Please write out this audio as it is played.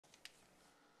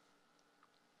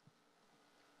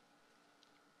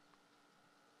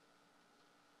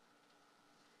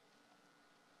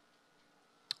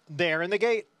there in the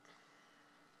gate.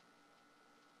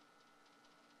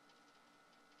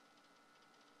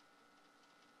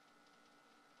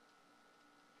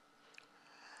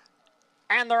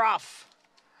 And they're off.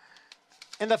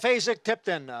 In the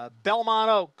Fasig-Tipton, Belmont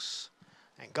Oaks.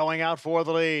 And going out for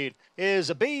the lead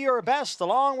is Be Your Best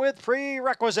along with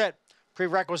Prerequisite.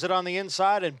 Prerequisite on the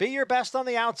inside and Be Your Best on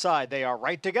the outside. They are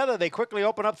right together. They quickly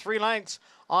open up 3 lengths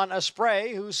on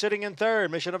Aspen, who's sitting in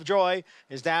third. Mission of Joy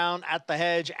is down at the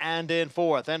hedge and in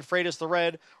fourth. Then Freitas the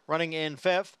Red running in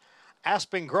fifth.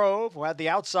 Aspen Grove, who had the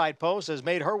outside post, has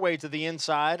made her way to the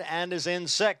inside and is in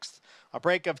sixth. A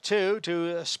break of 2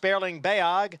 to Sperling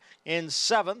Bayog in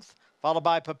seventh, followed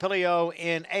by Papilio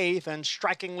in eighth, and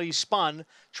Strikingly Spun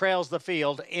trails the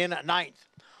field in ninth.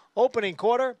 Opening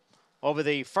quarter over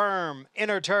the firm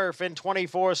inner turf in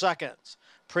 24 seconds.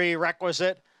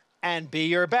 Prerequisite and Be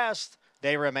Your Best,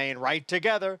 they remain right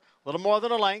together, a little more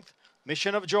than a length.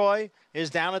 Mission of Joy is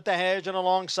down at the hedge, and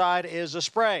alongside is a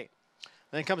Spray.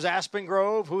 Then comes Aspen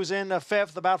Grove, who's in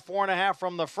fifth, about 4.5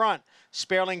 from the front.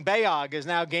 Sperling Bayog is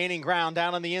now gaining ground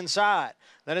down on the inside.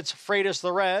 Then it's Freitas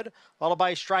the Red, followed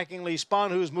by Strikingly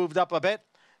Spun, who's moved up a bit,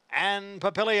 and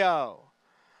Papilio.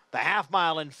 The half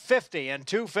mile in 50 and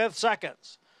 2/5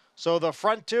 seconds. So the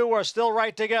front two are still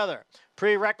right together.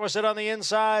 Prerequisite on the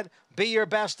inside, Be Your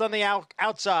Best on the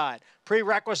outside.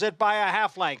 Prerequisite by a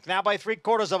half length, now by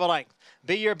 3/4 of a length.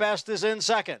 Be Your Best is in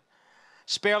second.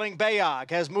 Sperling Bayog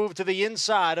has moved to the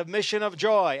inside of Mission of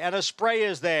Joy, and a Spray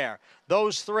is there.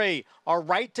 Those 3 are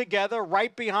right together,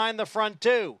 right behind the front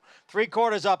two.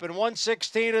 3/4 up in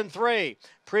 1:16 and 3.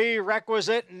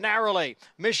 Prerequisite narrowly.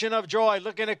 Mission of Joy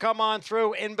looking to come on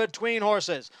through in between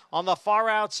horses. On the far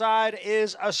outside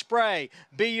is a Spray.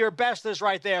 Be Your Best is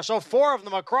right there. So 4 of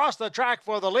them across the track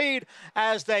for the lead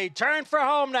as they turn for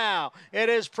home now. It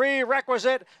is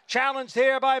Prerequisite, challenged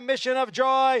here by Mission of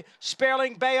Joy.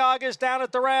 Sperling Bayog is down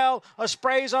at the rail. A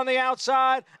Spray's on the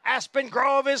outside. Aspen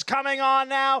Grove is coming on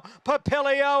now.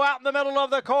 Papilio out in the middle of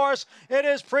the course. It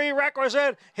is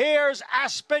Prerequisite. Here's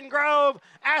Aspen Grove.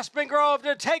 Aspen Grove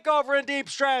to take over in deep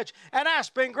stretch. And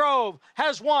Aspen Grove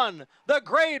has won the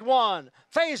Grade 1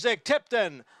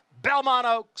 Fasig-Tipton Belmont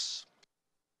Oaks.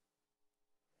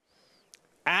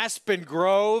 Aspen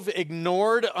Grove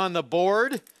ignored on the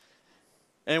board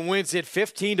and wins it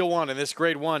 15-1 in this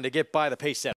Grade 1 to get by the pace set.